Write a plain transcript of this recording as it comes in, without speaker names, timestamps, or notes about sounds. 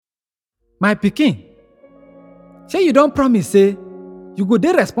My pikin, shey you don promise say you go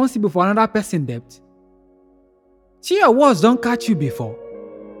dey responsible for another person debt? Shey your words don catch you before?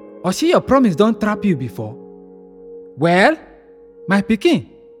 Or shey your promise don trap you before? Well, my pikin,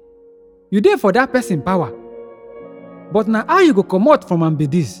 you dey for that person power. But na how you go comot from am be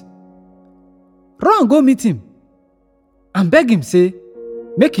this. Run go meet him and beg him say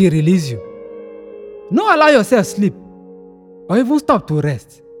make he release you. No allow yourself sleep or even stop to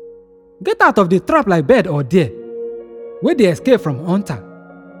rest. Get out of the trap like bird or deer wey dey escape from hunter.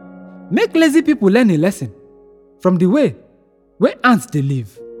 Make lazy people learn a lesson from the way wey ants dey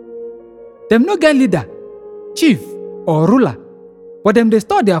live. Dem no get leader, chief or ruler, but dem dey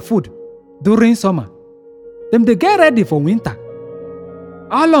store their food during summer. Dem dey get ready for winter.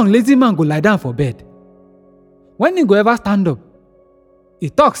 How long lazy man go lie down for bed? When he go ever stand up? He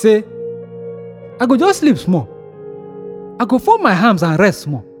talk say, I go just sleep small. I go fold my arms and rest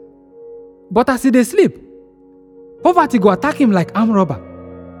small. But as he dey sleep, poverty go attack him like armed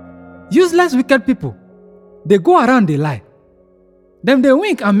robber. Useless wicked people dey go around dey lie. Dem dey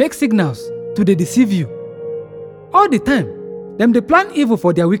wink and make signals to dey deceive you. All the time, dem dey plan evil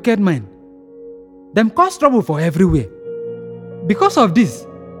for their wicked mind. Dem cause trouble for everywhere. Because of this,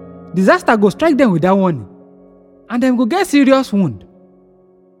 disaster go strike them without warning, and dem go get serious wound.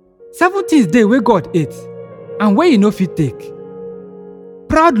 7 things dey wey God hate and wey you no fit take.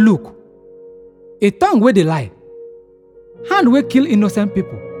 Proud look, a tongue wey dey lie, hand wey kill innocent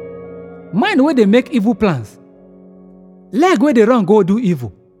people, mind wey dey make evil plans, leg wey dey run go do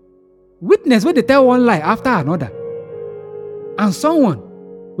evil, witness wey dey tell one lie after another, and someone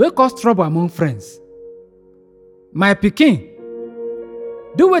wey cause trouble among friends. My pikin,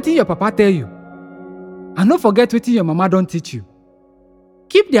 do wetin your papa tell you, and no forget wetin your mama don teach you.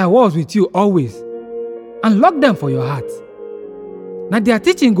 Keep their words with you always, and lock them for your heart. Na their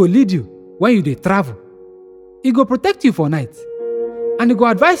teaching go lead you when you dey travel. E go protect you for night, and e go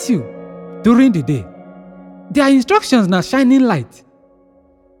advise you during the day. Their instructions na shining light.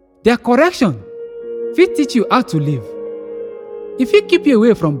 Their correction fit teach you how to live. E fit keep you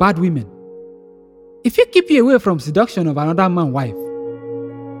away from bad women. E fit keep you away from seduction of another man's wife.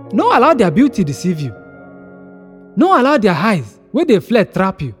 No allow their beauty deceive you. No allow their eyes wey dey flirt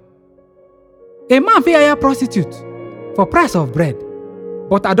trap you. A man fit hire prostitute for price of bread,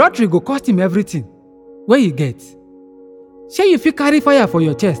 but adultery go cost him everything wey he get. Shey you fit carry fire for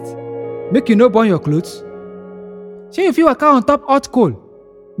your chest make you no burn your clothes? Shey you fit waka on top hot coal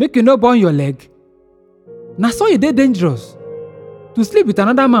make you no burn your leg? Na so e dey dangerous to sleep with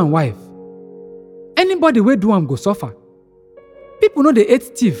another man's wife. Anybody wey do am go suffer. People no dey hate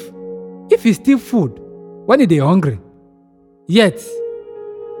thief if he steal food when he dey hungry. Yet,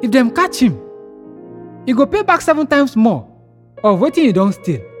 if dem catch him, he go pay back 7 times more of wetin he don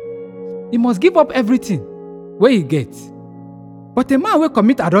steal. He must give up everything wey he get. But a man wey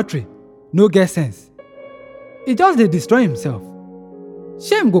commit adultery no get sense. He just dey destroy himself.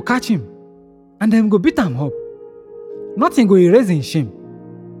 Shame go catch him, and dem go beat am up. Nothing go erase him shame.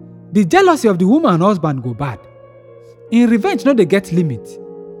 The jealousy of the woman husband go bad. In revenge no dey get limit.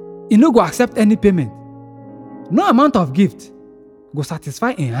 He no go accept any payment. No amount of gift go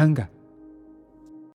satisfy in anger.